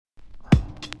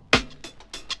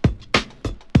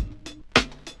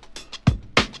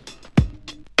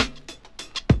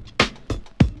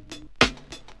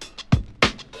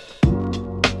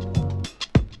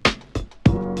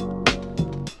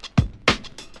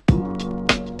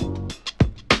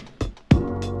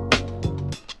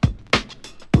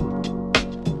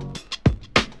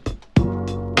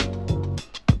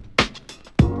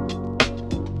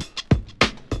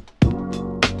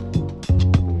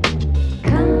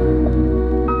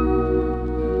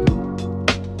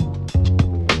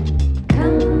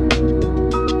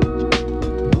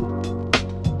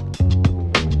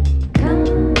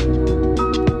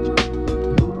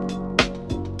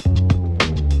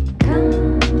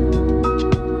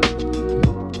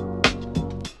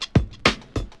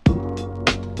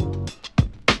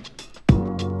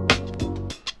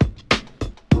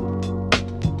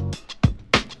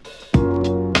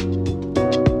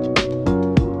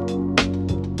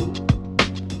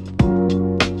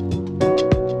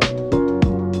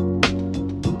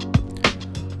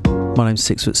My name's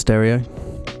 6 Foot Stereo,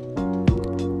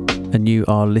 and you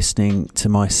are listening to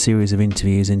my series of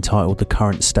interviews entitled The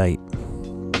Current State.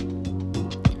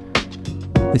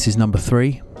 This is number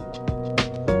 3,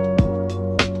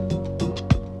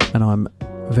 and I'm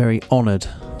very honoured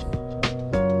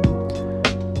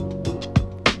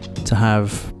to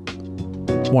have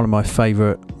one of my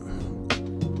favourite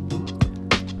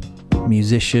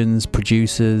musicians,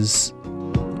 producers,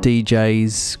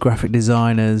 DJs, graphic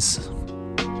designers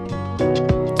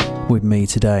with me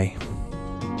today.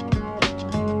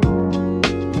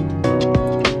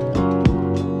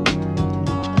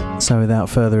 So without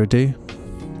further ado,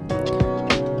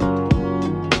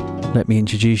 let me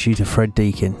introduce you to Fred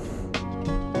Deakin.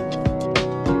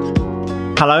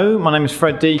 Hello, my name is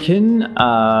Fred Deakin.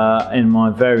 In my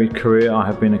varied career, I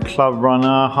have been a club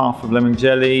runner, half of Lemon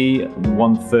Jelly,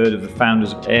 1/3 of the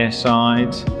founders of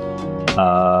Airside.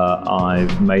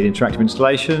 I've made interactive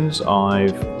installations,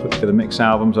 I've put together mix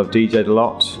albums, I've DJ'd a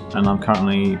lot, and I'm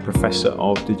currently Professor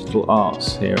of Digital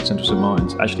Arts here at Central St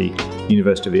Martin's, actually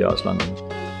University of the Arts London.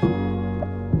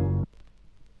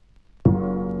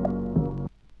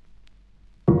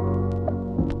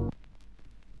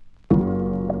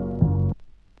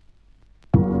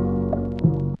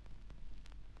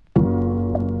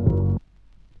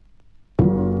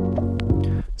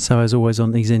 So as always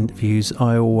on these interviews,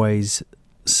 I always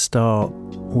start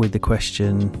with the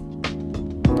question,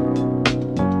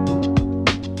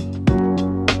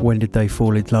 when did they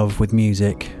fall in love with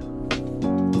music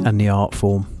and the art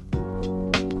form?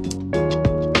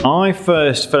 I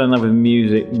first fell in love with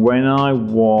music when I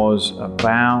was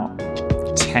about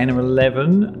 10 or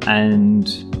 11, and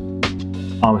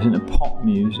I was into pop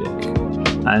music,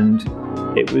 and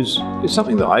it's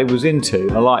something that I was into.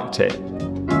 I liked it.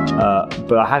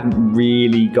 But I hadn't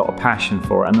really got a passion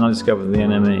for it, and then I discovered the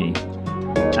NME,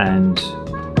 and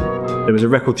there was a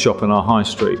record shop on our high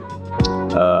street,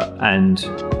 and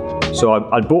so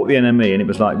I bought the NME, and it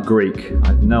was like Greek. I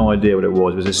had no idea what it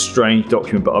was. It was a strange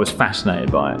document, but I was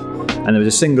fascinated by it. And there was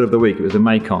a single of the week. It was the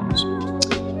Macons,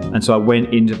 and so I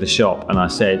went into the shop and I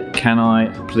said, "Can I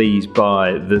please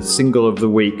buy the single of the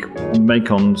week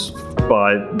Macons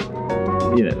by?"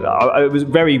 You know, it was a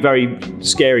very, very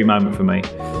scary moment for me.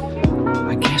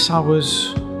 I guess I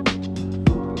was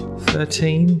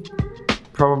 13,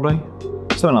 probably,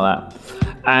 something like that.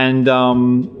 And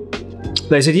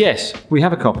they said, yes, we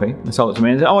have a copy. They sold it to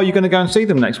me and said, oh, you're going to go and see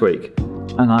them next week?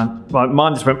 And my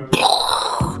mind just went,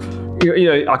 you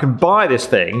know, I can buy this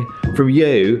thing from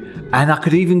you, and I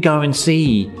could even go and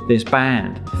see this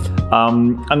band.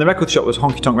 And the record shop was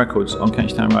Honky Tonk Records on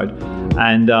Kenchtown Road.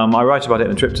 And I write about it in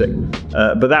the triptych.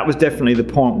 But that was definitely the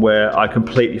point where I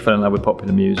completely fell in love with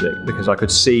popular music, because I could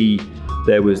see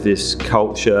there was this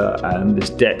culture and this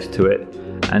depth to it.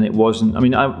 And it wasn't, I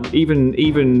mean, even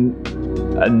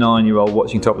a 9-year-old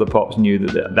watching Top of the Pops knew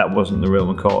that wasn't the real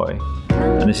McCoy.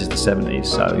 And this is the 70s,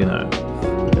 so, you know,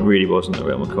 it really wasn't the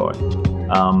real McCoy.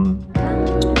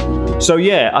 So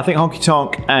yeah, I think Honky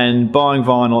Tonk and buying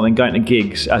vinyl and going to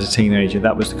gigs as a teenager,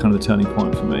 that was kind of the turning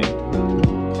point for me.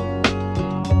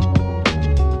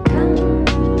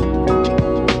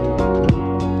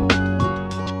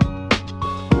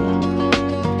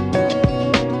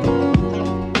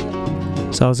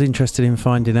 So I was interested in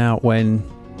finding out when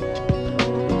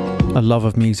a love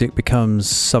of music becomes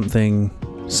something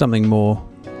more,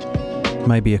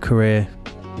 maybe a career,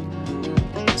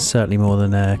 certainly more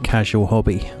than a casual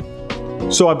hobby.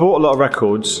 So I bought a lot of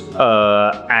records,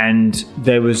 and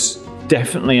there was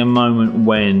definitely a moment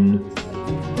when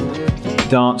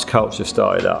dance culture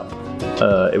started up.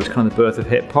 It was kind of the birth of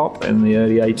hip hop in the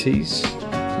early 80s,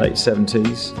 late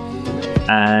 70s,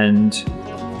 and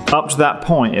up to that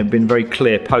point, it had been very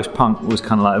clear post-punk was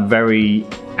kind of like a very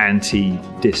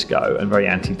anti-disco and very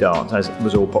anti-dance, as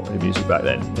was all popular music back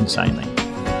then, insanely.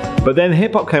 But then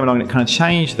hip-hop came along and it kind of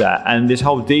changed that, and this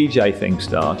whole DJ thing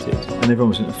started, and everyone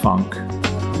was into funk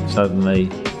suddenly.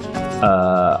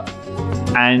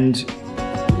 And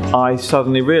I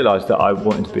suddenly realised that I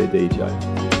wanted to be a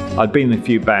DJ. I'd been in a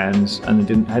few bands and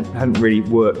it hadn't really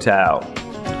worked out.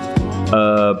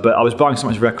 But I was buying so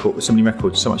many records, so much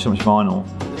vinyl,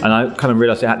 and I kind of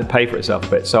realised it had to pay for itself a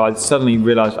bit. So I suddenly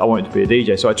realised I wanted to be a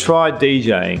DJ. So I tried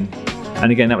DJing,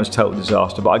 and again, that was a total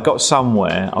disaster. But I got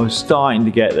somewhere. I was starting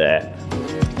to get there,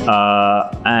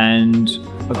 and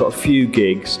I got a few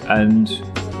gigs. And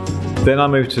then I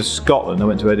moved to Scotland. I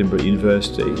went to Edinburgh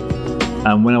University,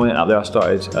 and when I went up there, I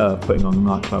started putting on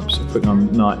nightclubs, putting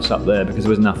on nights up there, because there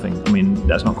was nothing. I mean,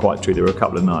 that's not quite true. There were a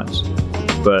couple of nights,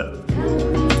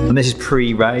 and this is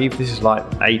pre-rave. This is like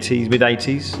 80s,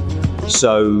 mid-80s.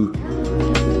 So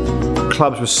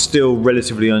clubs were still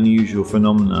relatively unusual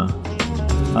phenomena.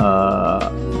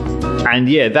 And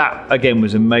yeah, that again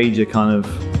was a major kind of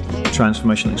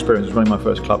transformational experience. I was running my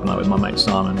first club night with my mate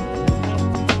Simon,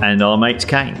 and our mates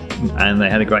came and they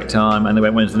had a great time, and they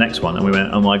went, when's the next one? And we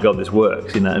went, oh my god, this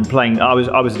works, and playing. I was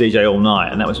a DJ all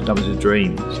night, and that was a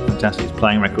dream. It was fantastic. It's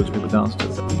playing records people dance to.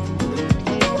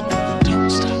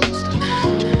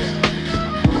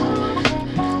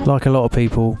 Like a lot of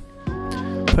people,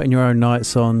 putting your own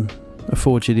nights on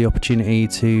affords you the opportunity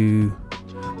to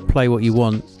play what you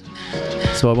want.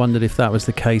 So I wondered if that was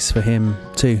the case for him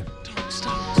too.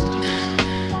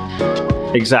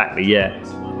 Exactly, yeah.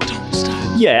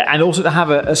 Yeah, and also to have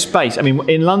a space. I mean,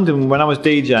 in London, when I was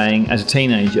DJing as a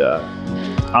teenager,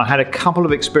 I had a couple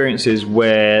of experiences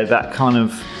where that kind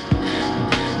of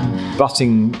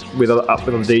butting with other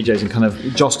DJs and kind of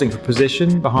jostling for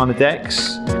position behind the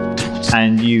decks.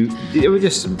 And it were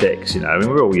just some dicks, I mean,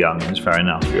 we're all young, and it's fair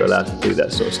enough, you're allowed to do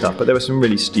that sort of stuff. But there were some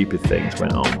really stupid things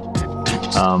went on.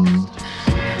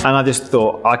 And I just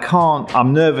thought,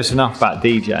 I'm nervous enough about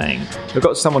DJing. I've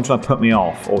got someone trying to put me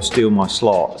off or steal my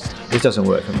slot. This doesn't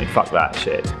work for me, fuck that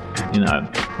shit.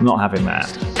 I'm not having that.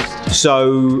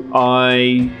 So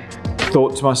I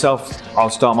thought to myself, I'll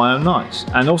start my own nights.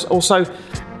 And also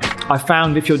I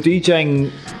found if you're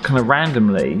DJing kind of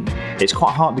randomly, it's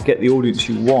quite hard to get the audience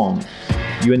you want.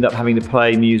 You end up having to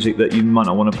play music that you might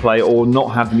not want to play, or not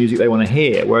have the music they want to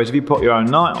hear. Whereas if you put your own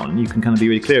night on, you can kind of be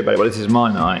really clear about it. Well, this is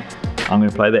my night. I'm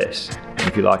going to play this.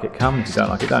 If you like it, come. If you don't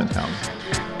like it, don't come.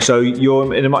 So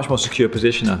you're in a much more secure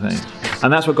position, I think.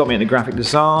 And that's what got me into graphic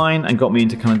design and got me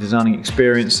into kind of designing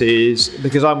experiences,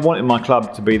 because I wanted my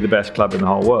club to be the best club in the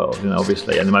whole world,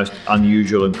 obviously, and the most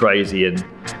unusual and crazy and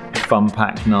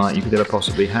fun-packed night you could ever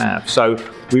possibly have. So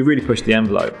we really pushed the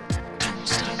envelope.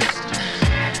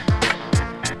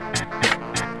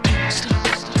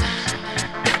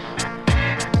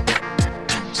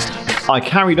 I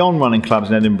carried on running clubs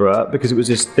in Edinburgh because it was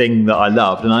this thing that I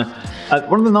loved. And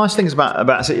one of the nice things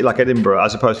about a city like Edinburgh,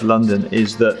 as opposed to London,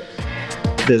 is that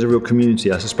there's a real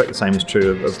community. I suspect the same is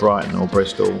true of Brighton or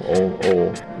Bristol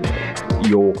or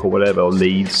York or whatever, or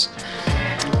Leeds.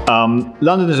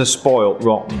 Londoners are spoilt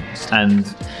rotten,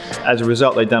 and as a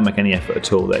result, they don't make any effort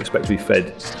at all. They expect to be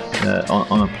fed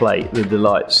on a plate the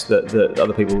delights that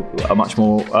other people are much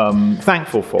more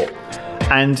thankful for.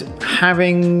 And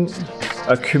having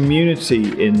a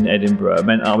community in Edinburgh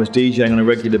meant I was DJing on a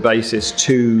regular basis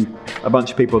to a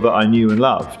bunch of people that I knew and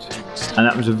loved. And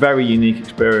that was a very unique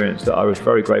experience that I was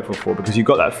very grateful for, because you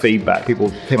got that feedback.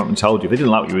 People came up and told you. If they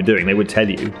didn't like what you were doing, they would tell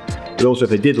you. But also if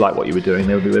they did like what you were doing,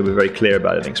 they were very clear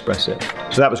about it and express it.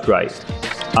 So that was great.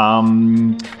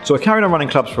 So I carried on running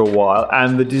clubs for a while,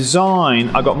 and the design,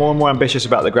 I got more and more ambitious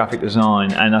about the graphic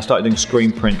design, and I started doing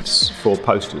screen prints for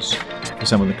posters for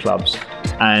some of the clubs.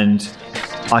 And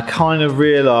I kind of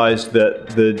realised that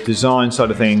the design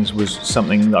side of things was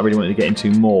something that I really wanted to get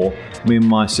into more. Me and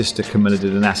my sister Camilla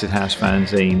did an acid house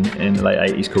fanzine in the late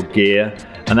 80s called Gear,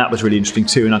 and that was really interesting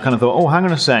too. And I kind of thought, hang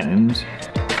on a second,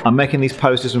 I'm making these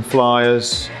posters and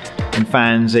flyers and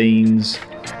fanzines,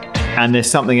 and there's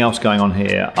something else going on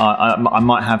here. I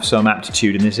might have some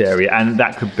aptitude in this area, and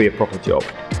that could be a proper job,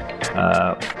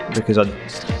 because I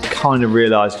kind of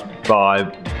realised by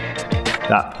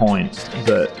that point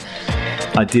that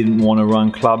I didn't want to run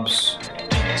clubs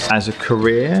as a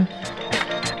career.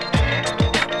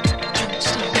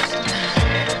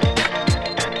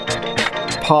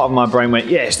 Part of my brain went,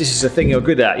 yes, this is the thing you're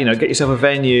good at, get yourself a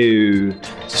venue,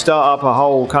 start up a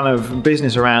whole kind of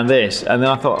business around this. And then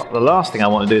I thought, the last thing I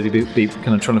want to do is be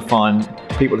kind of trying to find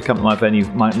people to come to my venue,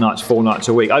 my nights 4 nights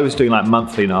a week. I was doing like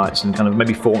monthly nights and kind of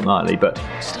maybe fortnightly,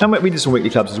 and we did some weekly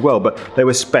clubs as well, but they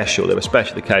were special. They were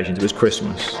special occasions. It was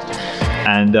Christmas.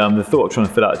 And the thought of trying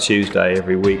to fill out a Tuesday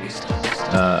every week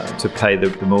to pay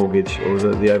the mortgage or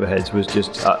the overheads was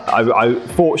just... I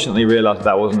fortunately realised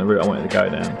that wasn't the route I wanted to go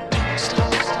down.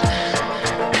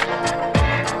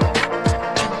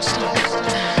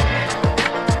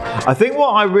 I think what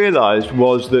I realised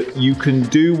was that you can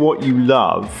do what you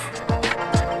love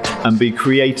and be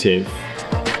creative,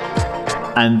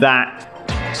 and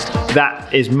that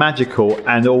is magical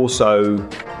and also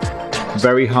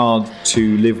very hard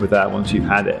to live without once you've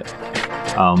had it.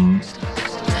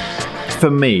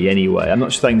 For me, anyway. I'm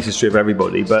not saying this is true of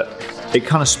everybody, but it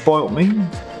kind of spoilt me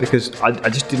because I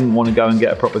just didn't want to go and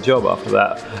get a proper job after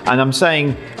that. And I'm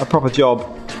saying a proper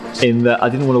job in that I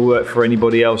didn't want to work for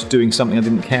anybody else doing something I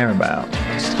didn't care about.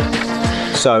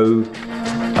 So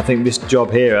I think this job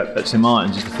here at St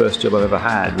Martin's is the first job I've ever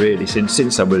had, really,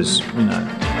 since I was, in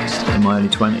my early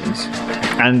 20s.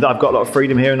 And I've got a lot of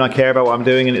freedom here, and I care about what I'm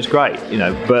doing, and it's great,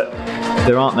 but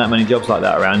there aren't that many jobs like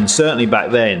that around. And certainly back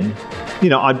then,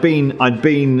 I'd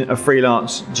been a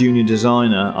freelance junior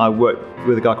designer. I worked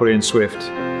with a guy called Ian Swift,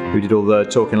 who did all the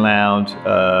Talking Loud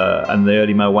and the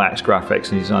early Mo Wax graphics,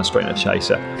 and he designed Straightener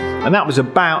Chaser. And that was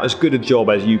about as good a job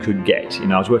as you could get.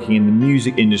 I was working in the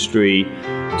music industry,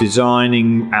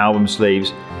 designing album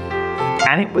sleeves,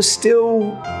 and it was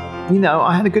still,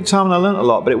 I had a good time and I learned a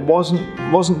lot, but it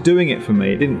wasn't doing it for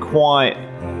me. It didn't quite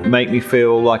make me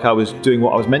feel like I was doing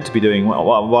what I was meant to be doing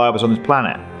while I was on this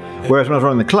planet. Whereas when I was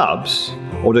running the clubs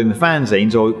or doing the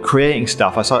fanzines or creating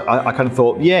stuff, I kind of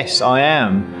thought, yes, I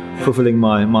am fulfilling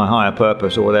my higher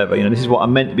purpose or whatever. This is what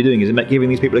I'm meant to be doing, is giving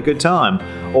these people a good time,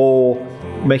 or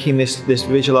making this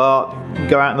visual art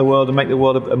go out in the world and make the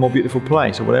world a more beautiful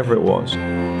place, or whatever it was.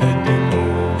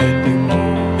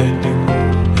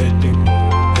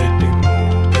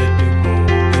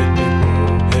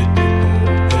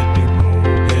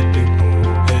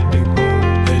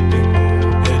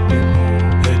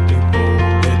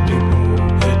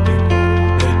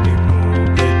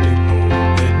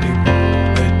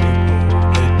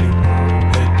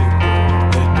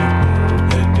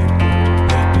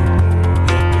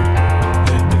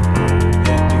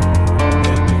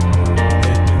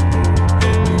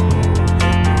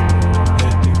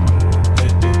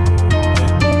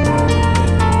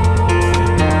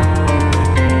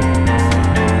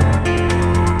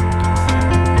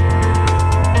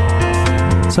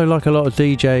 So like a lot of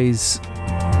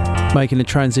DJs making the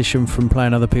transition from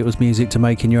playing other people's music to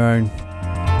making your own,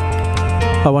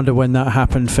 I wonder when that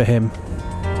happened for him.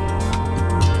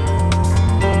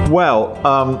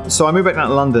 Well, so I moved back down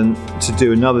to London to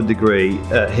do another degree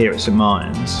here at St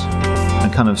Martin's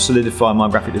and kind of solidify my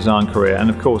graphic design career.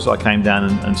 And of course I came down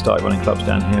and started running clubs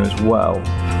down here as well.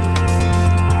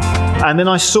 And then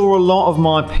I saw a lot of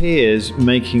my peers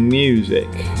making music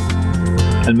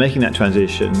and making that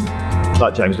transition,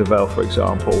 like James Lavelle, for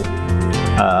example.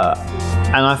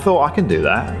 And I thought, I can do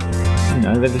that.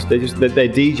 They're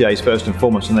DJs first and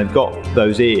foremost, and they've got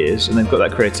those ears and they've got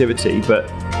that creativity, but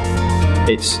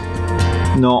it's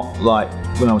not like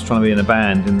when I was trying to be in a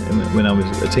band and when I was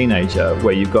a teenager,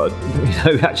 where you've got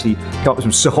to actually come up with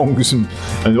some songs and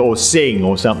or sing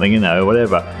or something, or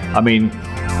whatever. I mean,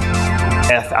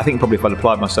 I think probably if I'd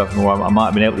applied myself more, I might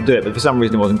have been able to do it, but for some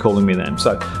reason it wasn't calling me then.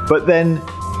 But then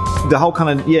the whole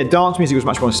kind of, dance music was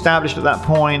much more established at that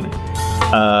point.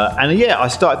 I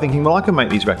started thinking, well, I can make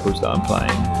these records that I'm playing.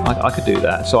 I could do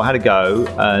that. So I had a go,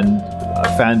 and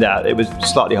I found out it was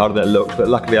slightly harder than it looked, but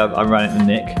luckily I ran into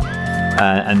Nick,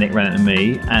 and Nick ran into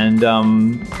me. And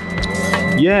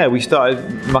we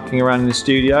started mucking around in the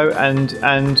studio, and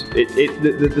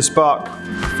the spark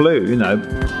flew,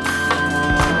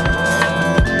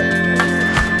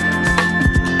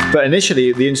 But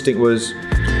initially, the instinct was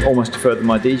almost to further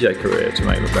my DJ career, to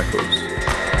make the records.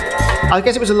 I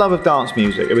guess it was a love of dance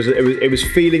music. It was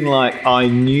feeling like I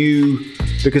knew,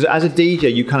 because as a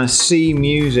DJ you kind of see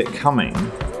music coming,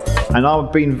 and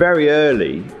I've been very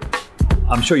early.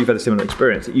 I'm sure you've had a similar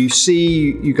experience.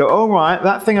 You go, oh right,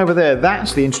 that thing over there,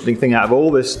 that's the interesting thing out of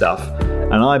all this stuff,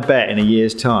 and I bet in a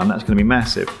year's time that's going to be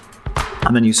massive.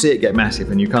 And then you see it get massive,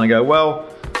 and you kind of go, well,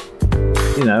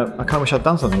 I kind of wish I'd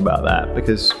done something about that,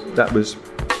 because that was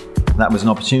an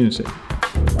opportunity.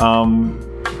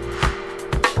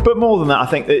 But more than that, I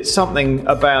think it's something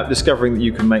about discovering that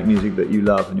you can make music that you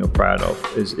love and you're proud of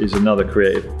is another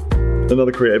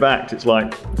creative act. It's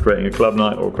like creating a club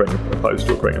night, or creating a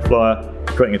poster, or creating a flyer.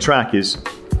 Creating a track is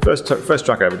first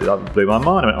track I ever did. That blew my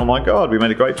mind. I went, oh my God, we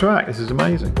made a great track. This is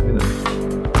amazing.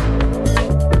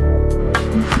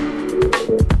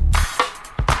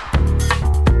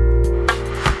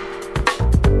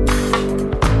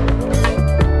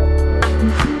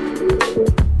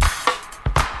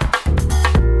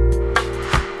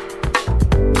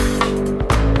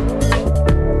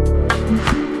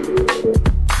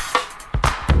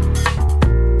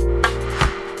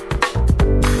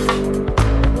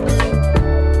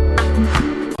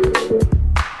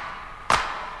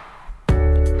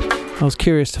 I was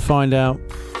curious to find out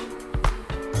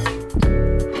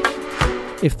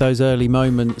if those early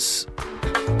moments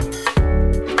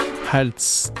had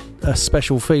a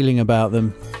special feeling about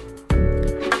them,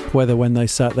 whether when they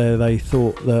sat there they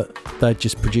thought that they'd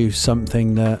just produced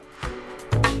something that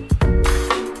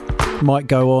might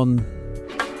go on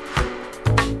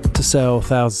to sell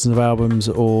thousands of albums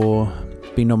or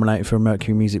be nominated for a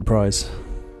Mercury Music Prize.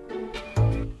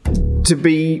 To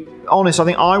be honest, I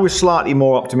think I was slightly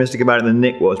more optimistic about it than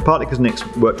Nick was, partly because Nick's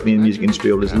worked in the music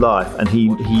industry all his life, and he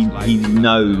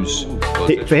knows.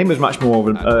 For him, it was much more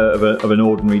of an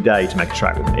ordinary day to make a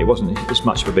track with me. It wasn't as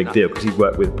much of a big deal because he'd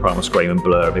worked with Primal Scream and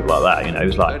Blur and people like that. You know, it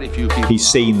was like he's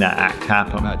seen that act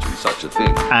happen,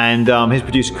 and his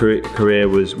producer career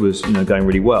was going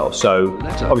really well. So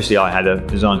obviously, I had a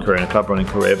design career and a club running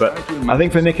career, but I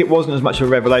think for Nick, it wasn't as much of a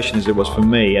revelation as it was for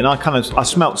me. And I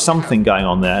smelt something going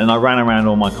on there, and I ran around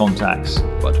all my contacts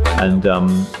and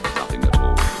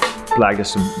blagged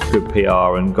us some good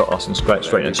PR and got us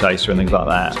straight in a chaser and things like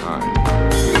that.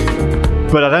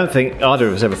 But I don't think either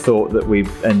of us ever thought that we'd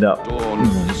end up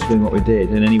doing what we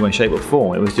did in any way, shape or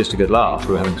form. It was just a good laugh.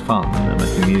 We were having fun,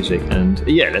 making music. And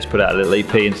let's put out a little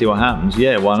EP and see what happens.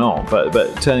 Yeah, why not?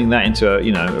 But turning that into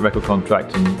a record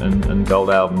contract and gold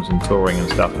albums and touring and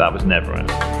stuff, that was never on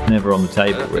the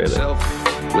table, really.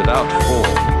 Without form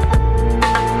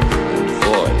and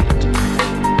void,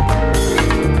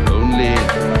 only an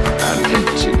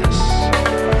emptiness,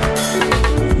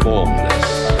 formless,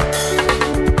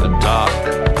 a dark.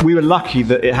 We were lucky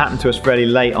that it happened to us fairly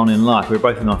late on in life. We were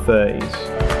both in our 30s,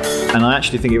 and I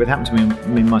actually think if it happened to me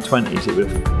in my 20s, it would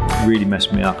have really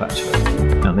messed me up, actually.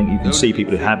 And I think you can see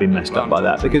people who have been messed up by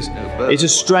that, because it's a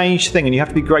strange thing and you have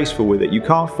to be graceful with it. You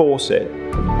can't force it.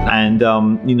 And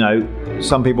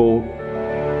some people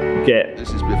get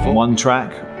one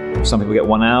track, some people get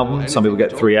one album, some people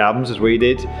get 3 albums, as we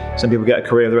did, some people get a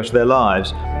career the rest of their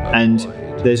lives, and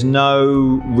there's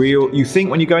no real. You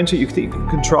think when you go into it, you think you can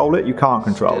control it. You can't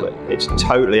control it. It's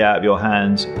totally out of your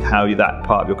hands how that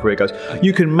part of your career goes.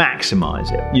 You can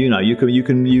maximize it. You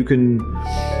can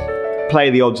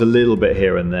play the odds a little bit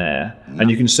here and there,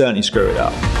 and you can certainly screw it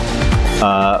up.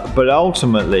 But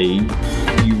ultimately,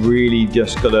 you really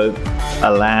just got to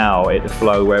allow it to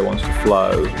flow where it wants to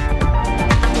flow.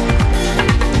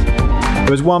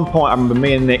 There was one point I remember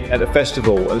me and Nick at a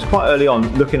festival. It was quite early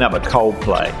on, looking up at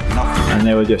Coldplay, and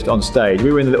they were just on stage.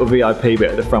 We were in the little VIP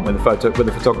bit at the front where the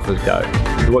photographers go.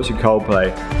 We were watching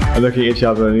Coldplay and looking at each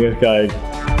other and just going,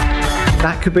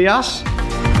 "That could be us."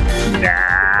 Nah,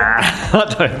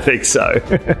 I don't think so.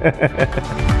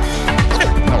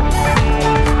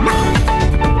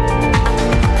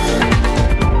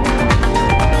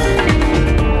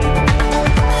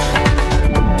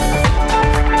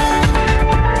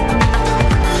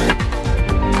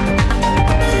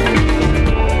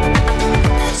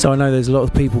 So I know there's a lot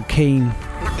of people keen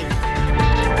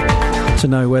to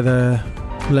know whether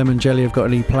Lemon Jelly have got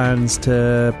any plans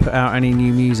to put out any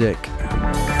new music.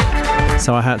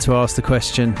 So I had to ask the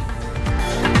question.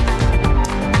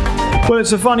 Well,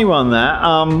 it's a funny one, that.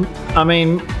 I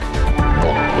mean,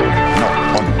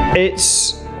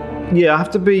 it's... Yeah, I have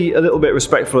to be a little bit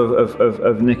respectful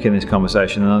of Nick in this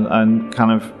conversation and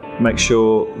kind of make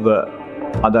sure that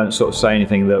I don't sort of say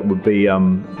anything that would be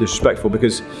disrespectful,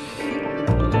 because...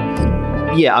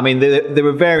 Yeah, I mean, there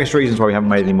were various reasons why we haven't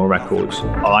made any more records.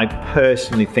 I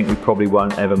personally think we probably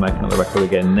won't ever make another record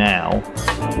again now,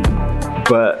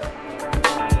 but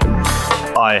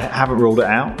I haven't ruled it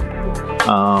out.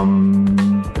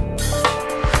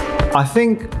 I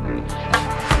think,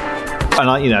 and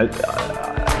I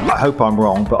hope I'm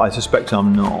wrong, but I suspect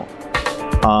I'm not.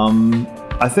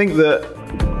 I think that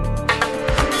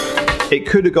it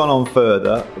could have gone on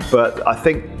further, but I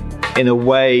think in a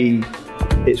way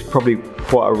it's probably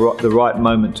quite the right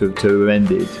moment to have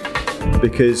ended,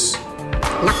 because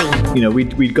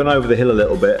we'd gone over the hill a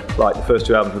little bit. Like the first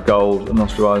 2 albums were gold, and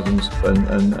Lost Horizons, and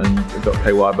got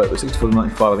KY, but the 64 to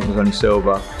 95 I think was only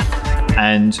silver,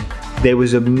 and there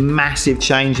was a massive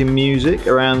change in music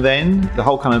around then. The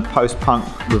whole kind of post-punk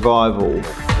revival,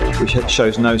 which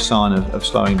shows no sign of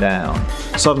slowing down,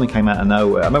 suddenly came out of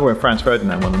nowhere. I remember when Franz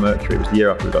Ferdinand won the Mercury, it was the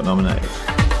year after we got nominated.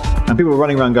 And people were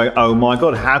running around going, "Oh my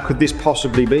God, how could this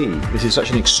possibly be? This is such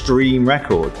an extreme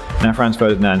record." Now Franz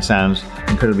Ferdinand sounds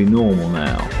incredibly normal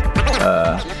now.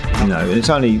 And it's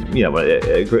only,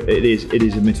 it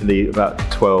is admittedly about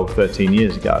 12, 13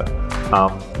 years ago.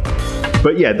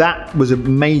 But yeah, that was a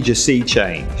major sea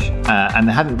change. And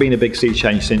there hadn't been a big sea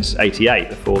change since '88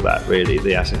 before that, really,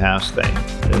 the Acid House thing,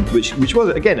 which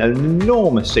was, again, an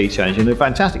enormous sea change and a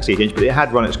fantastic sea change, but it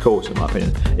had run its course, in my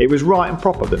opinion. It was right and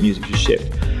proper that music should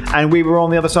shift. And we were on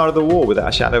the other side of the war without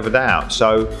a shadow of a doubt.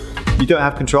 So you don't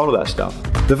have control of that stuff.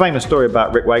 The famous story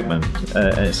about Rick Wakeman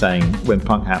saying when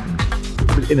punk happened,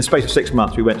 in the space of 6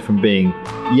 months, we went from being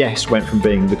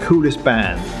the coolest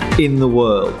band in the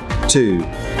world to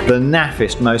the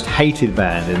naffest, most hated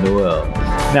band in the world.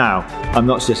 Now, I'm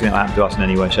not suggesting that happened to us in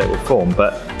any way, shape or form,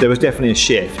 but there was definitely a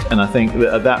shift. And I think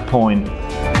that at that point,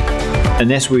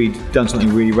 unless we'd done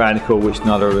something really radical, which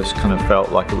neither of us kind of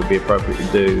felt like it would be appropriate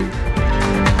to do,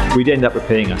 we'd end up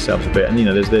repeating ourselves a bit. And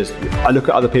there's I look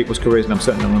at other people's careers, and I'm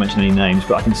certainly not going to mention any names,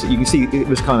 but you can see it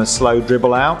was kind of a slow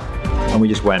dribble out, and we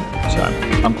just went. So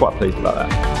I'm quite pleased about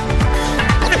that.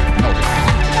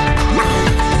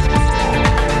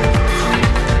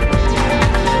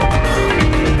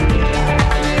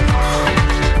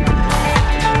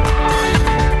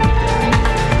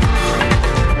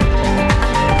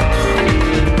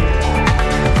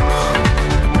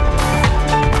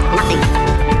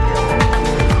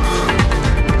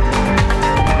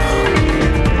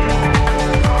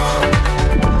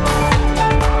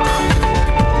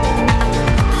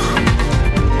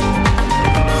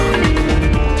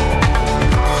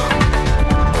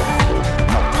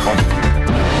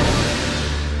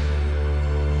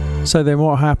 So then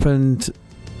what happened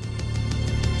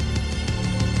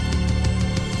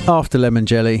after Lemon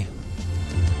Jelly?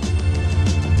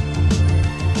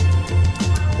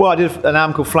 Well, I did an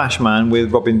album called Flashman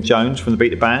with Robin Jones from the Beat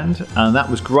the Band, and that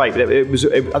was great. But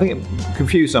I think it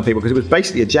confused some people because it was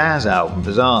basically a jazz album,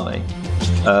 bizarrely.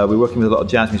 We were working with a lot of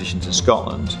jazz musicians in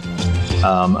Scotland,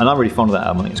 and I'm really fond of that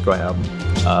album. I think it's a great album.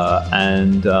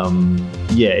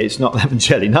 It's not Lemon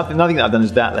Jelly. Nothing that I've done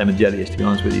is that Lemon Jelly, to be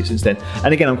honest with you, since then.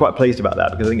 And again, I'm quite pleased about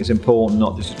that because I think it's important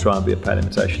not just to try and be a pale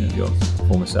imitation of your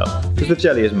former self. Because the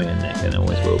Jelly is me and Nick, and it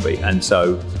always will be. And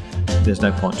so there's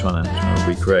no point trying to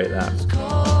recreate that.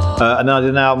 And then I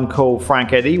did an album called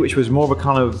Frank Eddy, which was more of a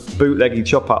kind of bootleggy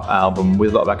chop-up album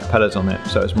with a lot of acapellas on it.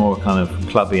 So it's more of a kind of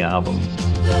clubby album.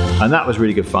 And that was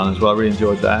really good fun as well. I really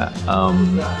enjoyed that.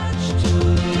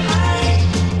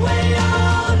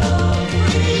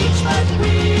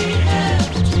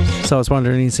 So I was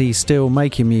wondering, is he still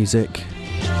making music?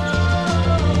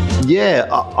 Yeah,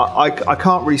 I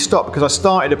can't really stop because I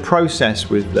started a process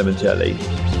with Lemon Jelly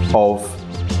of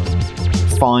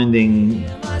finding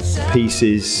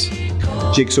pieces,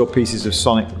 jigsaw pieces of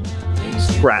sonic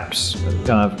scraps,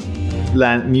 kind of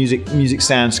music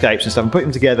soundscapes and stuff, and put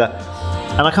them together.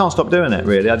 And I can't stop doing it,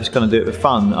 really. I just kind of do it for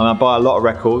fun. I buy a lot of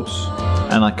records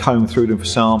and I comb through them for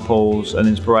samples and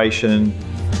inspiration.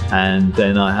 And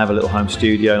then I have a little home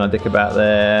studio and I dick about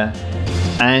there.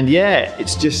 And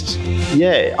it's just,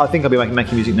 I think I'll be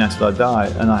making music now till I die.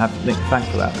 And I have Nick to thank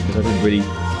for that because I didn't really,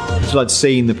 until I'd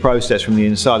seen the process from the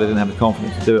inside, I didn't have the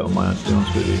confidence to do it on my own, to be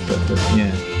honest with you. But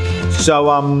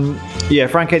So,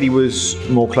 Frank Eddy was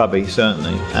more clubby,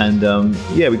 certainly. And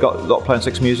we got a lot of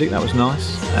Play-on-6 music, that was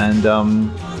nice. And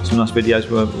some nice videos,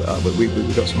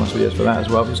 we got some nice videos for that as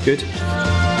well, it was good.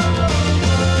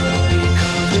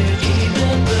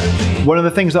 One of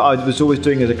the things that I was always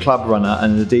doing as a club runner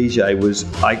and as a DJ was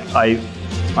I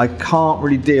can't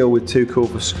really deal with too cool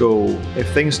for school.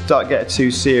 If things start getting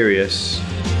too serious,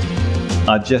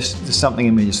 there's something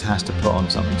in me just has to put on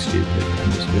something stupid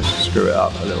and just screw it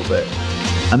up a little bit.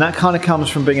 And that kind of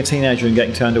comes from being a teenager and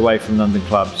getting turned away from London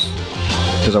clubs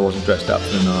because I wasn't dressed up to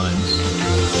the nines,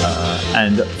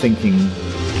 and thinking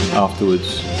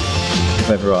afterwards, if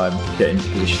ever I get into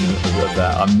a position of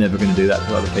that, I'm never going to do that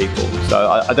to other people. So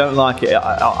I don't like it.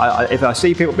 If I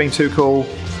see people being too cool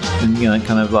and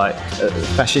kind of like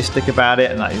fascistic about it,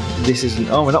 and like this isn't,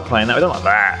 we're not playing that, we don't like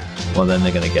that, well then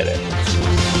they're going to get it.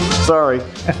 Sorry.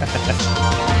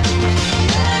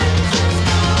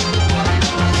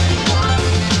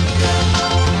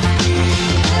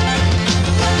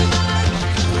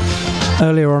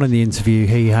 Earlier on in the interview,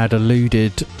 he had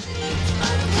alluded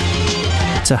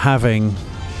to having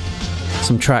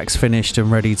some tracks finished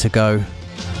and ready to go.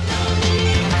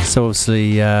 So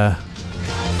obviously, I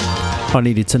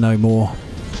needed to know more.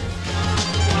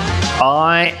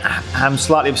 I am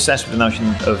slightly obsessed with the notion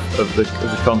of the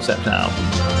concept album.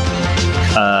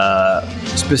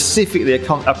 Specifically, a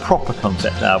proper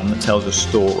concept album that tells a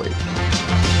story.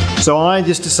 So I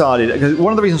just decided, because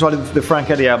one of the reasons why I did the Frank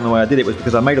Eddy album the way I did it was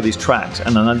because I made all these tracks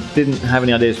and then I didn't have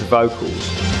any ideas for vocals,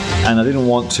 and I didn't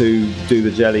want to do the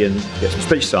Jelly and get some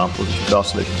speech samples, which was our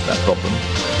solution to that problem.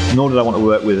 Nor did I want to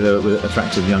work with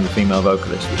attractive younger female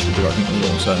vocalists, which would be, I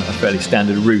think, also a fairly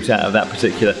standard route out of that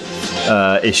particular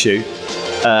issue.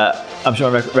 I'm sure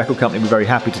a record company would be very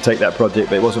happy to take that project,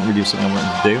 but it wasn't really something I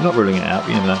wanted to do. I'm not ruling it out,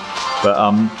 you never know.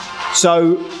 But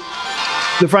so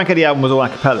the Frank Eddy album was all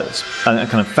acapellas and I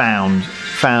kind of found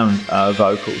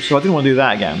vocals. So I didn't want to do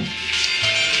that again.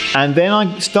 And then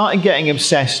I started getting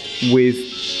obsessed with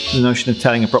the notion of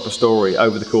telling a proper story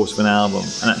over the course of an album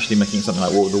and actually making something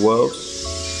like War of the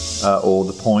Worlds or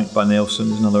The Point by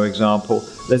Nilsson is another example.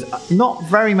 There's not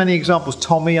very many examples.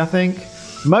 Tommy, I think.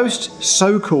 Most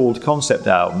so-called concept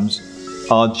albums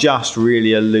are just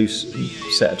really a loose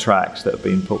set of tracks that have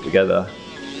been put together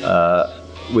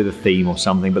with a theme or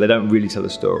something, but they don't really tell the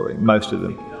story, most of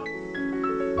them.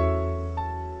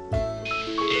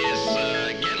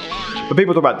 But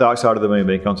people talk about Dark Side of the Moon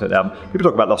being a concept album. People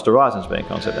talk about Lost Horizons being a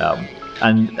concept album.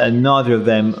 And neither of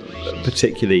them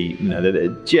particularly, they're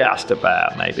just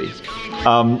about maybe.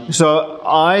 So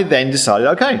I then decided,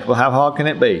 okay, well, how hard can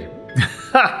it be?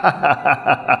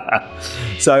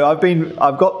 So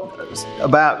I've got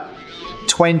about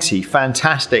 20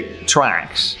 fantastic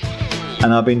tracks,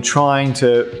 and I've been trying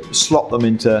to slot them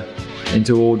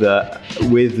into order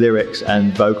with lyrics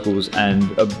and vocals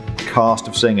and a cast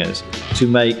of singers to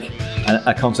make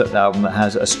a concept album that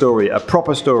has a story, a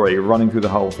proper story running through the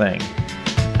whole thing.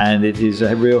 And it is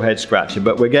a real head scratcher,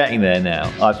 but we're getting there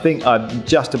now. I think I've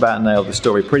just about nailed the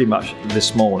story pretty much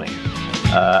this morning,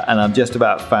 and I've just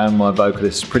about found my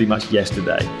vocalist pretty much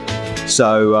yesterday.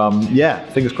 So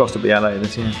fingers crossed it'll be LA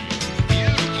this year.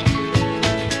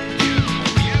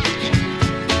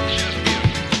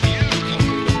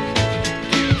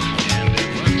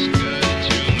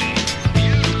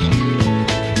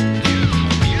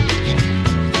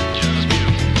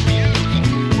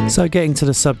 So getting to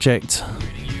the subject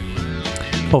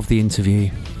of the interview,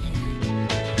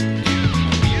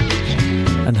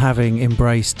 and having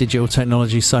embraced digital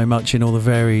technology so much in all the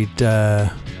varied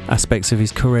aspects of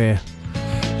his career,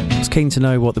 I was keen to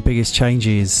know what the biggest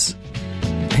changes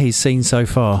he's seen so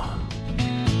far.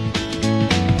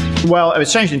 Well,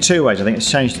 it's changed in two ways. I think it's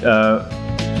changed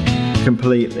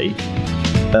completely.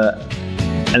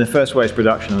 And the first way is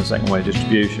production, and the second way is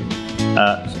distribution.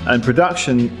 And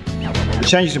production, the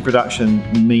changes in production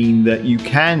mean that you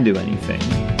can do anything,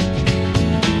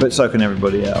 but so can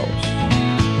everybody else.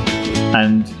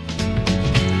 And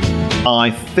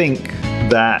I think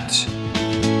that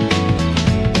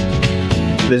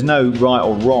there's no right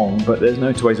or wrong, but there's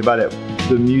no two ways about it.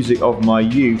 The music of my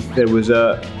youth, there was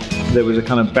a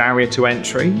kind of barrier to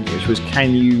entry, which was,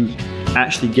 can you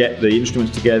actually get the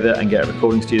instruments together and get a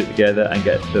recording studio together and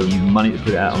get the money to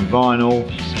put it out on vinyl?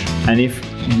 And if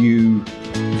you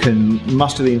can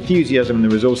muster the enthusiasm and the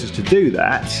resources to do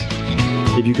that,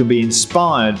 if you can be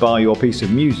inspired by your piece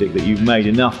of music that you've made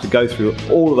enough to go through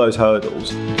all of those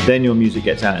hurdles, then your music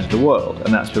gets out into the world,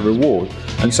 and that's the reward.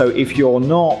 And so if you're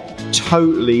not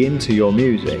totally into your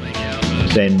music,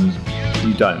 then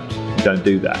you don't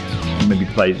do that. You maybe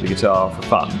play the guitar for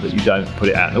fun, but you don't put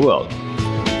it out in the world.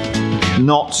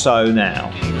 Not so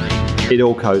now. It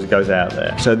all goes out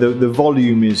there. So the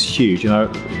volume is huge.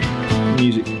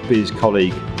 Music biz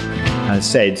colleague has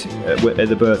said at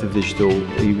the birth of digital,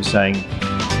 he was saying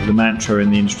the mantra in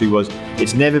the industry was,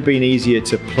 it's never been easier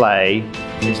to play,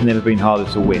 it's never been harder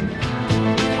to win.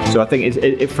 So I think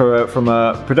from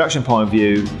a production point of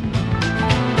view,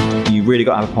 you really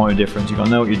got to have a point of difference. You've got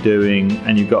to know what you're doing,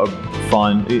 and you've got to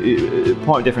find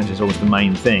point of difference is always the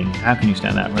main thing. How can you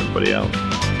stand out from everybody else?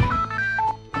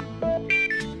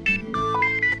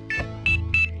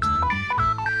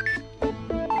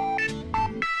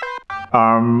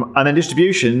 And then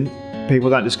distribution, people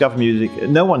don't discover music.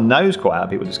 No one knows quite how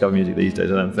people discover music these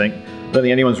days, I don't think. I don't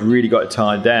think anyone's really got it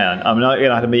tied down. I mean,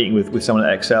 I had a meeting with someone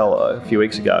at XL a few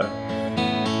weeks ago,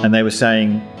 and they were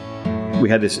saying, we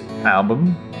had this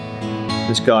album.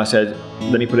 This guy said,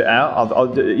 let me put it out. I'll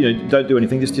don't do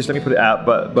anything, just let me put it out,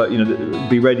 but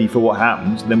be ready for what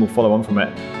happens, and then we'll follow on from it.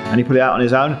 And he put it out on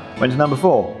his own, went to number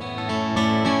 4.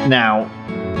 Now,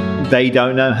 they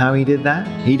don't know how he did that.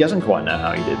 He doesn't quite know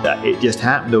how he did that. It just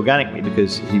happened organically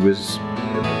because he was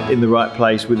in the right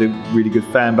place with a really good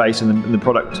fan base, and the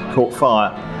product caught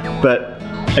fire. But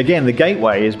again, the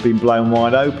gateway has been blown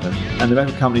wide open, and the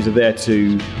record companies are there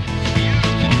to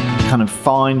kind of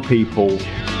find people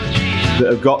that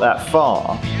have got that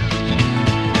far.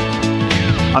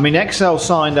 I mean, XL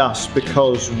signed us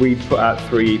because we put out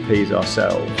 3 EPs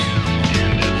ourselves.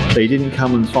 They didn't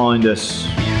come and find us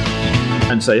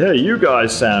and say, hey, you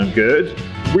guys sound good,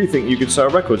 we think you could sell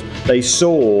records. They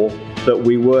saw that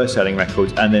we were selling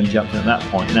records and then jumped in at that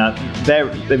point. Now,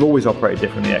 they've always operated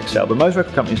differently, XL, but most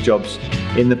record companies' jobs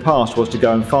in the past was to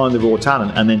go and find the raw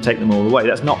talent and then take them all away.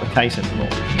 That's not the case anymore.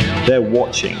 They're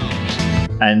watching,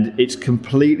 and it's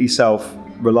completely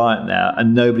self-reliant now,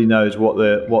 and nobody knows what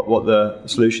the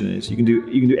solution is. You can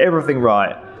do everything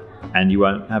right, and you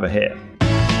won't have a hit.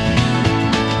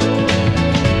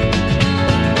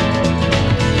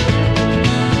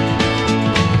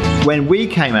 When we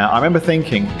came out, I remember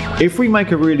thinking, if we make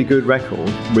a really good record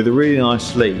with a really nice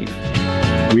sleeve,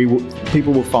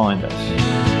 people will find us.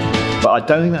 But I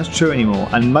don't think that's true anymore.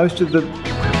 And most of the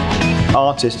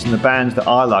artists and the bands that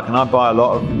I like, and I buy a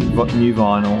lot of new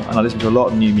vinyl, and I listen to a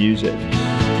lot of new music,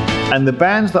 and the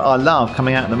bands that I love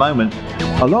coming out at the moment,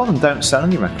 a lot of them don't sell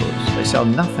any records. They sell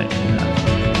nothing.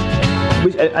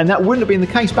 And that wouldn't have been the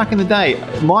case back in the day.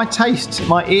 My tastes,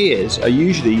 my ears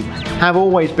have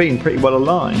always been pretty well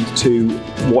aligned to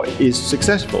what is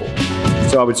successful.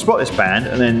 So I would spot this band,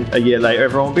 and then a year later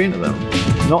everyone would be into them.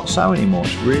 Not so anymore.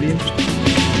 It's really interesting.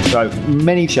 So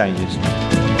many changes.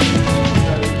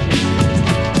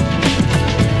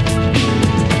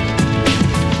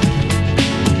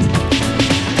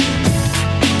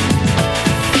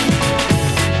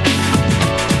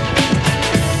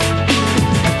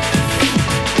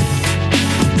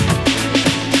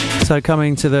 So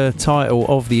coming to the title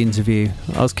of the interview,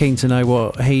 I was keen to know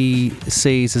what he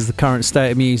sees as the current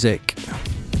state of music.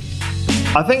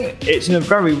 I think it's in a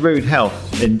very rude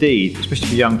health indeed, especially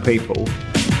for young people.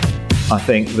 I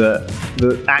think that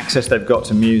the access they've got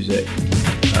to music,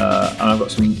 and I've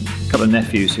got a couple of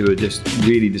nephews who are just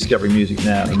really discovering music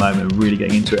now at the moment and really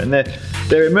getting into it, and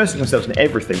they're immersing themselves in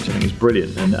everything, which I think is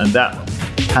brilliant, and that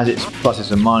has its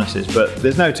pluses and minuses, but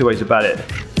there's no two ways about it.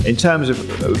 In terms of,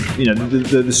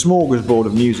 the smorgasbord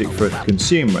of music for a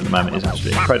consumer at the moment is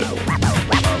absolutely incredible.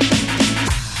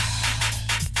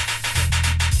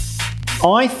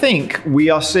 I think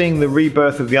we are seeing the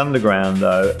rebirth of the underground,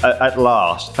 though, at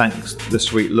last, thanks the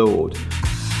sweet Lord.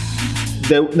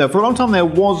 For a long time there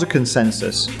was a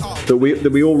consensus that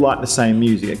we all like the same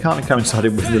music. It kind of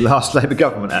coincided with the last Labour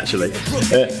government, actually.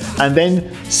 And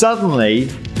then suddenly,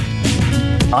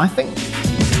 I think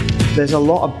there's a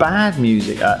lot of bad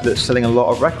music that's selling a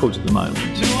lot of records at the moment.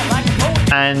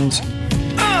 And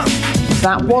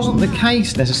that wasn't the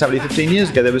case necessarily 15 years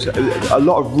ago. There was a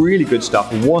lot of really good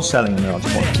stuff was selling in large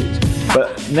quantities.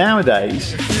 But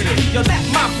nowadays,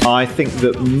 I think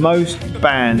that most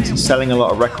bands selling a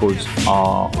lot of records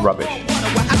are rubbish.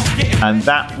 And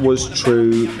that was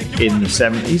true in the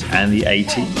 70s and the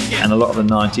 80s and a lot of the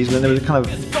 90s. And then there was a kind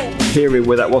of period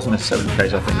where that wasn't necessarily the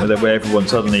case, I think, where everyone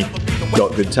suddenly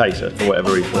got good taste for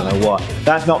whatever reason. I don't know why.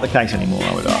 That's not the case anymore,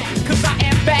 I would argue.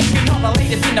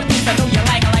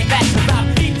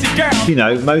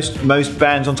 Most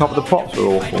bands on Top of the Pops were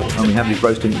awful. And we have these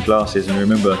rose-tinted glasses, and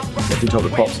remember, on Top of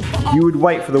the Pops, you would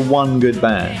wait for the one good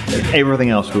band. Everything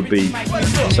else would be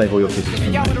save all your kisses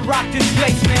from me.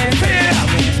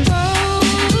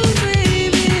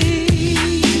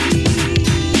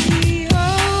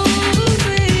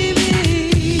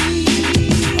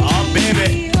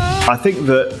 I think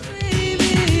that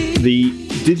the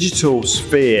digital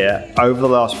sphere over the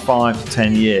last 5 to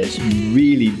 10 years,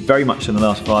 really very much in the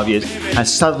last 5 years,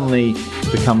 has suddenly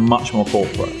become much more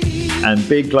corporate. And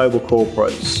big global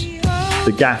corporates,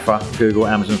 the GAFA, Google,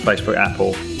 Amazon, Facebook,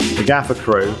 Apple, the GAFA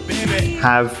crew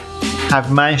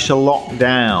have managed to lock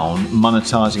down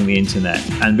monetizing the internet.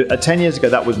 And 10 years ago,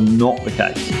 that was not the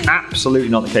case. Absolutely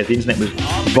not the case. The internet was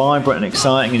vibrant and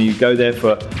exciting, and you go there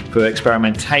for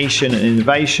experimentation and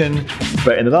innovation.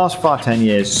 But in the last 5-10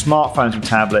 years, smartphones and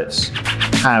tablets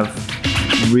have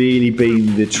really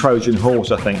been the Trojan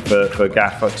horse, I think, for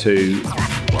GAFA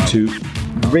to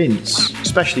rinse,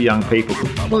 especially young people,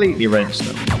 completely rinse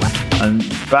them and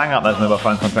bang up those mobile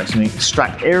phone contracts and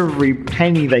extract every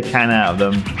penny they can out of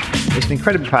them. It's an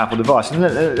incredibly powerful device. And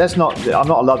I'm not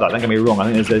a Luddite, don't get me wrong. I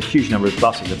think there's a huge number of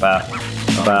pluses about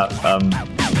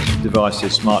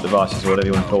devices, smart devices, or whatever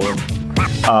you want to call them.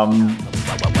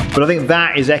 But I think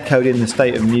that is echoed in the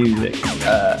state of music.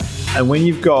 And when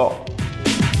you've got,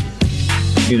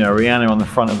 Rihanna on the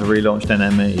front of the relaunched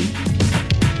NME,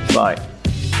 it's like,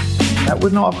 that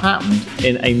would not have happened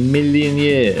in a million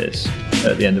years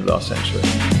at the end of last century.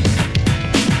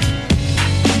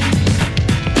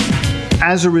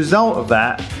 As a result of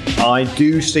that, I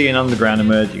do see an underground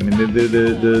emerging. I mean,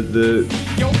 the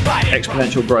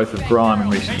exponential growth of grime in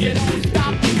recent years is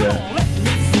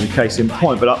a case in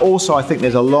point. But I think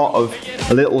there's a lot of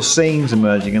little scenes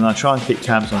emerging, and I try and keep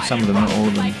tabs on some of them, not all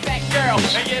of them.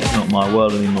 It's not my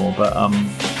world anymore. But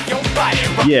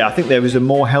I think there is a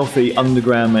more healthy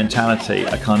underground mentality,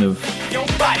 a kind of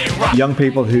young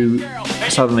people who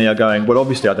suddenly are going, well,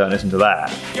 obviously I don't listen to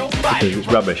that because it's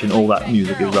rubbish, and all that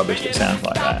music is rubbish that sounds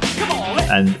like that.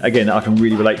 And again, I can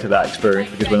really relate to that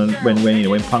experience, because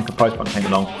when punk and post-punk came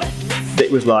along, it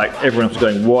was like everyone else was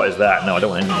going, what is that? No, I don't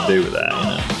want anything to do with that.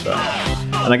 So,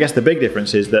 and I guess the big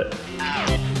difference is that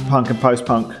punk and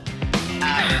post-punk,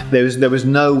 there was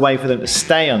no way for them to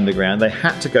stay underground. They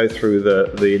had to go through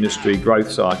the industry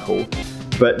growth cycle.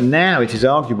 But now it is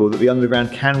arguable that the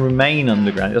underground can remain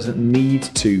underground. It doesn't need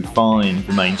to find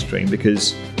the mainstream,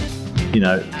 because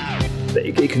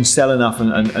it can sell enough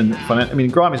and find. I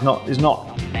mean, grime is not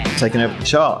taken over the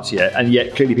charts yet, and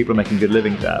yet clearly people are making good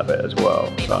livings out of it as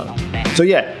well. So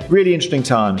yeah, really interesting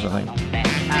times, I think.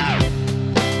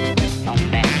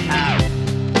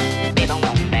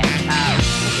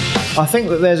 I think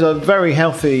that there's a very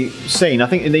healthy scene. I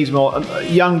think it needs more.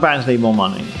 Young bands need more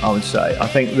money, I would say. I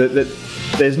think that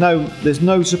there's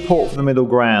no support for the middle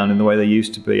ground in the way there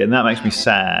used to be, and that makes me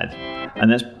sad.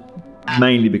 And that's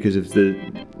mainly because of the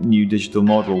new digital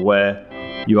model, where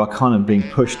you are kind of being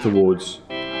pushed towards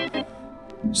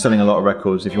selling a lot of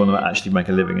records if you want to actually make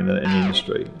a living in the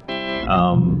industry.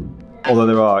 Although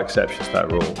there are exceptions to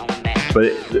that rule,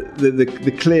 but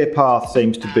the clear path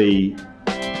seems to be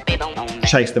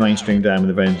chase the mainstream down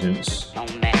with a vengeance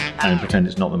and pretend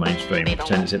it's not the mainstream,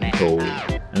 pretend it's hip and cool,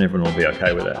 and everyone will be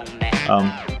okay with it.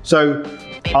 So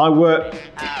I work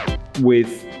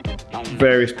with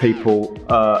various people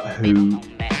who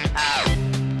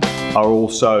are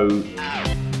also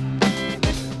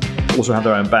have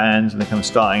their own bands, and they're kind of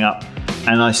starting up,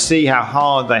 and I see how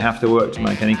hard they have to work to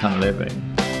make any kind of living.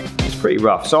 It's pretty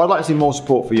rough. So I'd like to see more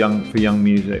support for young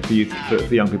music, for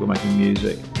young people making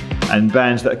music, and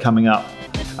bands that are coming up.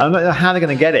 I don't know how they're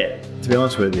going to get it, to be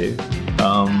honest with you,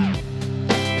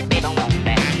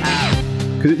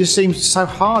 because it just seems so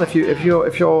hard. If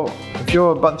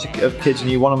you're a bunch of kids and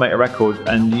you want to make a record,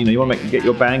 and you want to get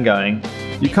your band going,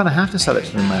 you kind of have to sell it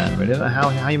to the man. Really, I don't know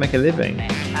how you make a living.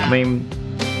 I mean,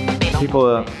 people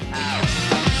are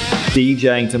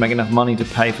DJing to make enough money to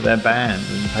pay for their band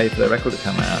and pay for their record to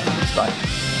come out. And it's like,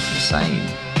 it's insane.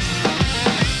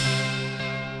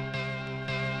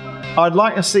 I'd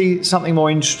like to see something more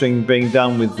interesting being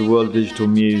done with the world of digital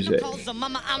music,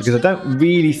 because I don't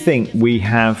really think we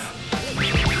have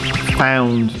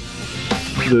found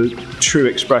the true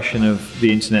expression of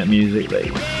the internet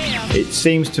musically. It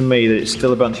seems to me that it's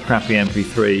still a bunch of crappy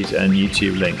MP3s and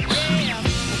YouTube links.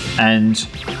 And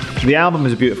the album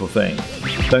is a beautiful thing.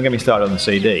 Don't get me started on the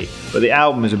CD, but the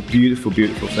album is a beautiful,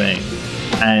 beautiful thing.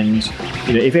 And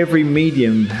if every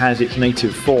medium has its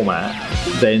native format,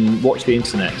 then watch the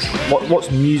internet.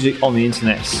 What's music on the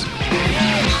internet's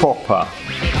proper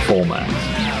format?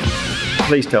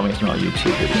 Please tell me it's not a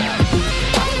YouTube video.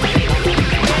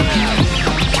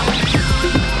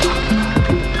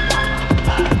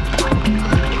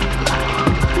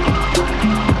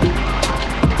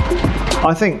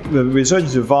 I think the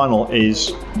resurgence of vinyl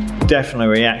is definitely a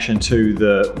reaction to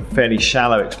the fairly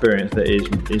shallow experience that is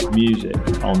music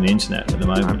on the internet at the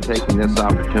moment. I'm taking this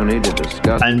opportunity to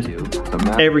discuss and with you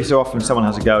the every so often someone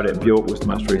has a go at it. Bjork was the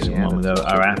most recent one with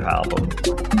our app album.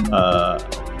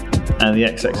 And the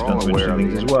XX has done some interesting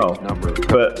things as well.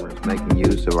 But making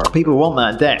use of our people want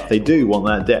that depth. They do want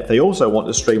that depth. They also want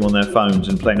to stream on their phones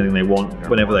and play anything they want,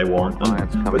 whenever they want.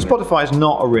 But Spotify is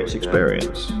not a rich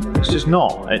experience. It's just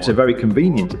not. It's a very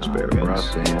convenient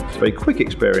experience. It's a very quick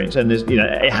experience, and there's,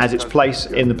 it has its place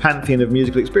in the pantheon of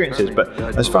musical experiences.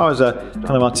 But as far as a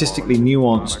kind of artistically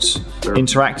nuanced,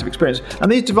 interactive experience,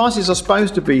 and these devices are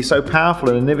supposed to be so powerful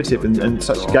and innovative and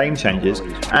such game changers,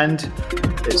 and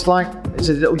it's like it's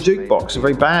a little jukebox, a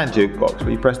very bad jukebox, where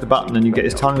you press the button and you get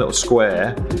this tiny little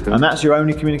square, and that's your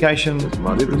only communication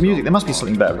with the music. There must be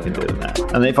something better we can do than that.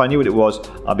 And if I knew what it was,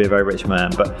 I'd be a very rich man.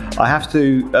 But I have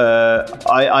to.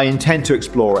 I intend to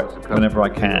explore it whenever I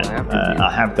can.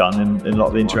 I have done in a lot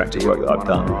of the interactive work that I've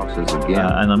done,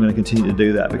 and I'm going to continue to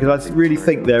do that, because I really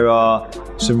think there are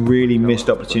some really missed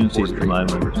opportunities at the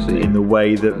moment in the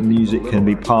way that music can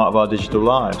be part of our digital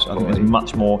lives. I think there's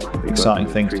much more exciting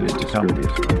things to come.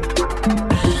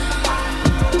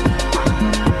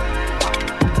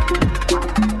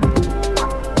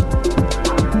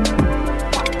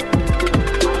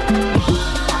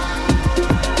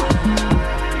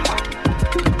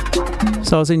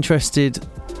 So I was interested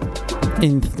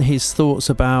in his thoughts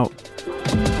about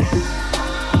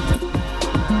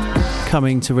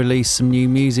coming to release some new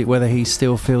music, whether he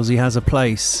still feels he has a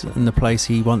place in the place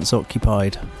he once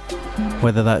occupied,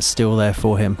 whether that's still there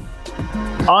for him.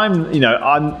 I'm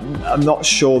not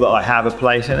sure that I have a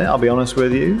place in it, I'll be honest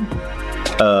with you.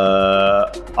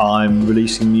 I'm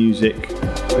releasing music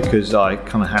because I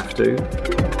kind of have to.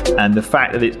 And the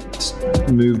fact that it's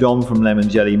moved on from Lemon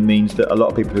Jelly means that a lot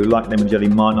of people who like Lemon Jelly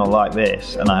might not like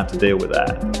this, and I have to deal with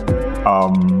that.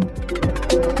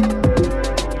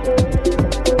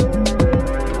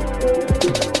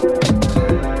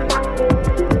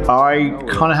 I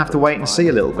kind of have to wait and see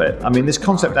a little bit. I mean, this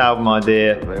concept album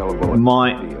idea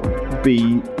might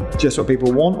be just what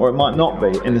people want, or it might not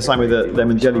be. In the same way that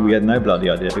Lemon Jelly, we had no bloody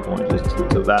idea people wanted to listen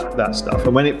to that stuff.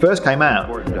 And when it first came out,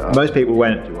 most people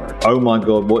went, "Oh my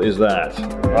God, what is that?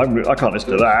 I can't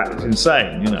listen to that. It's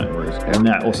insane," And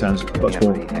that all sounds much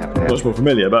more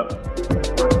familiar. But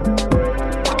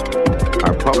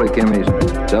our public image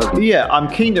doesn't. Yeah, I'm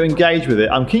keen to engage with it.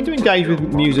 I'm keen to engage with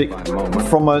music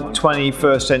from a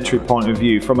 21st century point of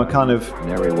view, from a kind of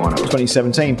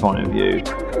 2017 point of view.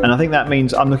 And I think that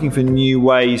means I'm looking for new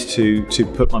ways to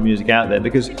put my music out there,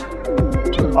 because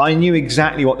I knew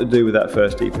exactly what to do with that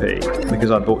first EP, because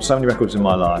I bought so many records in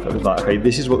my life. I was like, okay,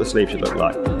 this is what the sleeve should look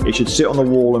like. It should sit on the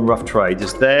wall in rough trade.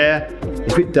 It's there.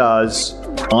 If it does,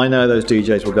 I know those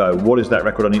DJs will go, what is that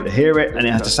record? I need to hear it, and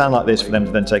it has to sound like this for them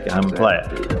to then take it home and play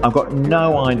it. I've got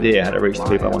no idea how to reach the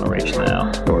people I want to reach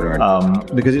now,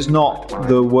 because it's not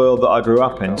the world that I grew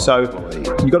up in. So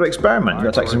you've got to experiment, you've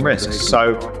got to take some risks.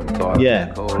 So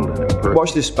yeah,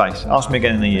 watch this space. Ask me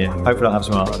again in a year. Hopefully I'll have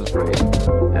some answers.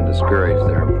 And discourage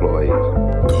their employees.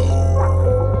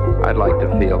 I'd like to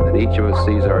feel that each of us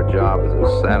sees our job as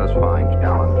a satisfying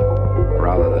challenge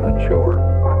rather than a chore.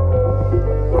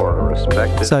 Or a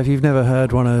respected. So if you've never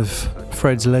heard one of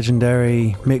Fred's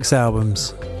legendary mix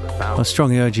albums, I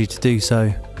strongly urge you to do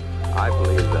so. I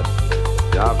believe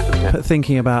that jobs depend. But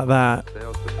thinking about that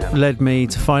led me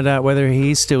to find out whether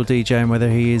he is still DJing, whether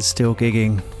he is still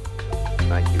gigging.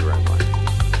 Thank you very much.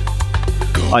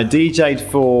 I DJ'd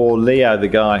for Leo, the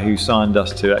guy who signed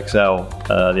us to XL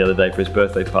the other day for his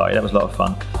birthday party. That was a lot of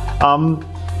fun.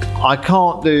 I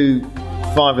can't do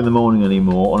 5 in the morning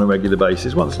anymore on a regular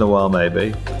basis, once in a while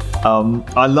maybe.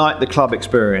 I like the club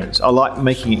experience. I like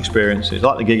making experiences. I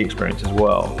like the gig experience as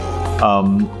well.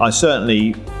 I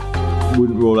certainly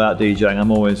wouldn't rule out DJing.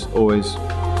 I'm always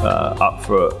up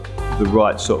for the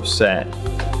right sort of set.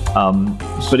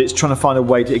 But it's trying to find a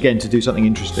way to do something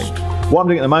interesting. What I'm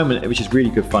doing at the moment, which is really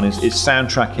good fun, is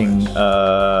soundtracking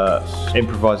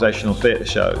improvisational theatre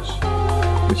shows,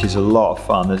 which is a lot of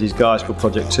fun. There's these guys called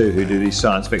Project 2 who do these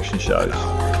science fiction shows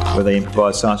where they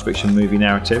improvise science fiction movie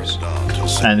narratives.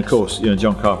 And of course,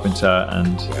 John Carpenter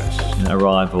and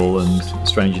Arrival and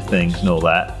Stranger Things and all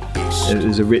that.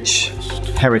 There's a rich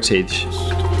heritage.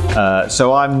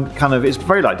 So I'm it's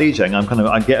very like DJing.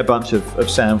 I get a bunch of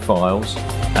sound files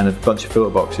and a bunch of filter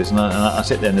boxes, and I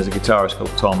sit there, and there's a guitarist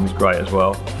called Tom who's great as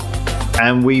well.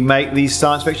 And we make these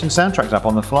science fiction soundtracks up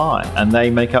on the fly, and they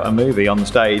make up a movie on the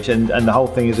stage, and the whole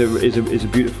thing is a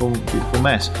beautiful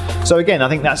mess. So again, I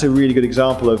think that's a really good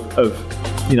example of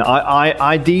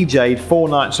I DJ'd 4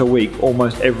 nights a week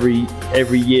almost every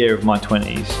year of my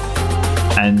 20s,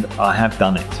 and I have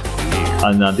done it.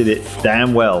 And I did it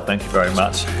damn well, thank you very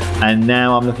much. And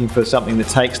now I'm looking for something that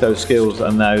takes those skills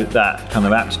and that kind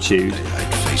of aptitude,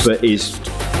 but is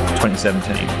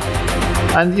 2017.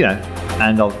 And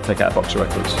and I'll take out a box of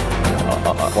records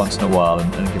once in a while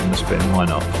and give them a spin. Why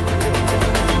not?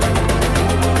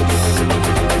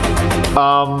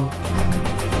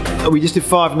 We just did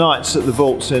 5 nights at the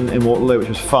Vaults in Waterloo, which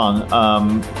was fun.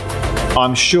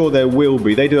 I'm sure there will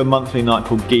be. They do a monthly night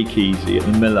called Geek Easy at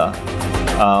the Miller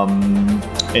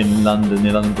in London,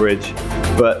 near London Bridge.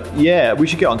 But yeah, we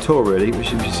should get on tour really. We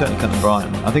should certainly come to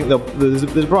Brighton. I think there's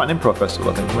a Brighton Improv Festival,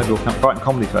 I think. Maybe we'll come Brighton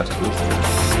Comedy Festival.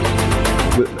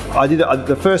 But I did it,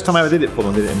 the first time I ever did it for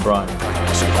them, I did it in Brighton.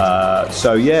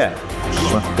 So yeah,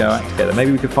 we'll have to go out together.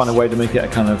 Maybe we could find a way to make it a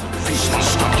kind of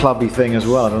clubby thing as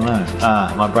well, I don't know.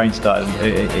 My brain started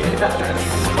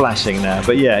flashing now.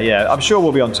 But yeah, I'm sure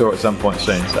we'll be on tour at some point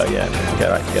soon, so yeah, we'll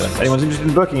get out together. If anyone's interested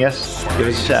in booking us, give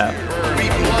us a shout.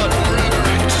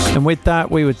 And with that,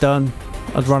 we were done.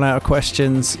 I'd run out of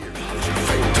questions.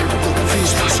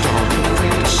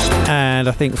 And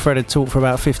I think Fred had talked for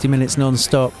about 50 minutes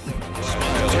non-stop.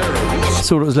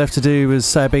 So all that was left to do was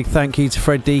say a big thank you to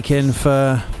Fred Deakin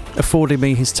for affording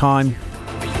me his time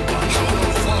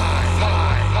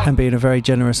and being a very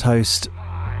generous host.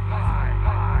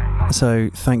 So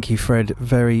thank you, Fred,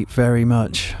 very, very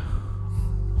much.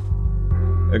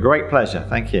 A great pleasure.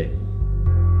 Thank you.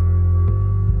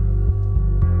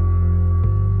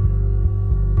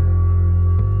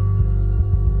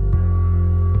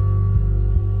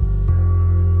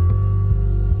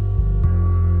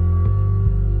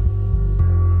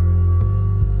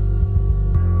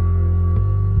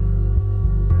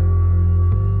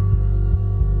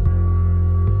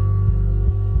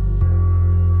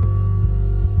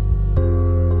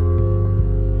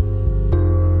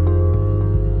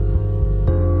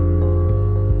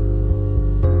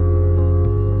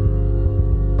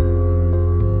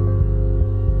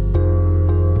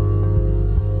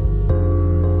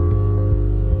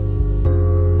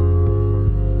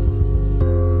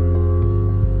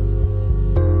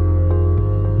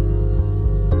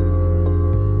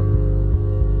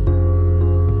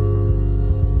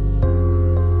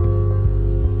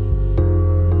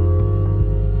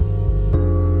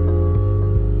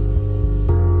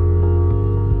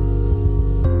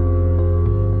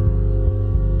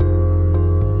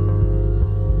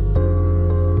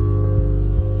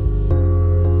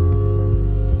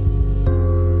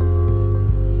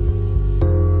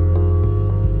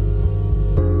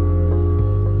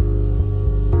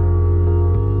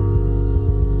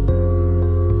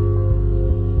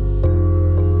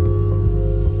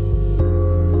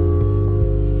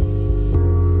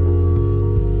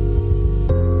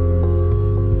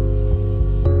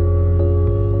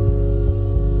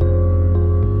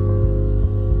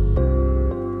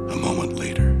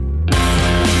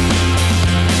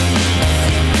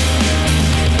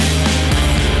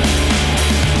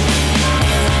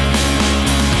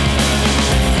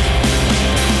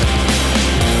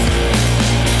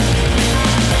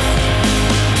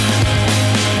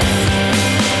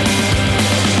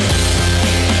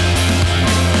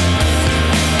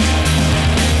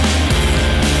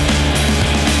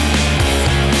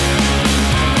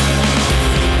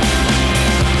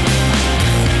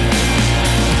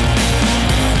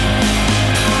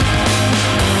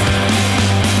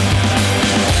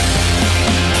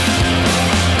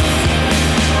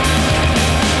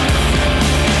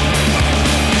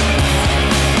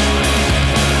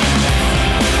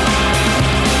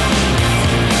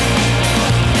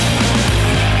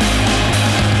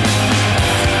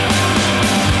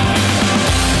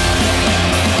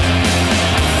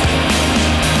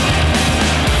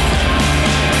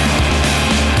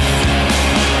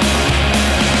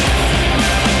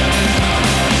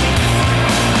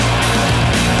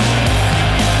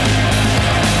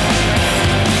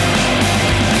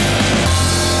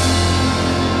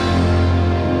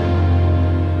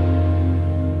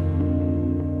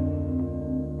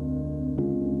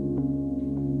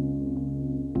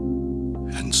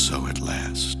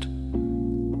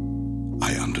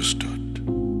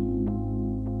 understood.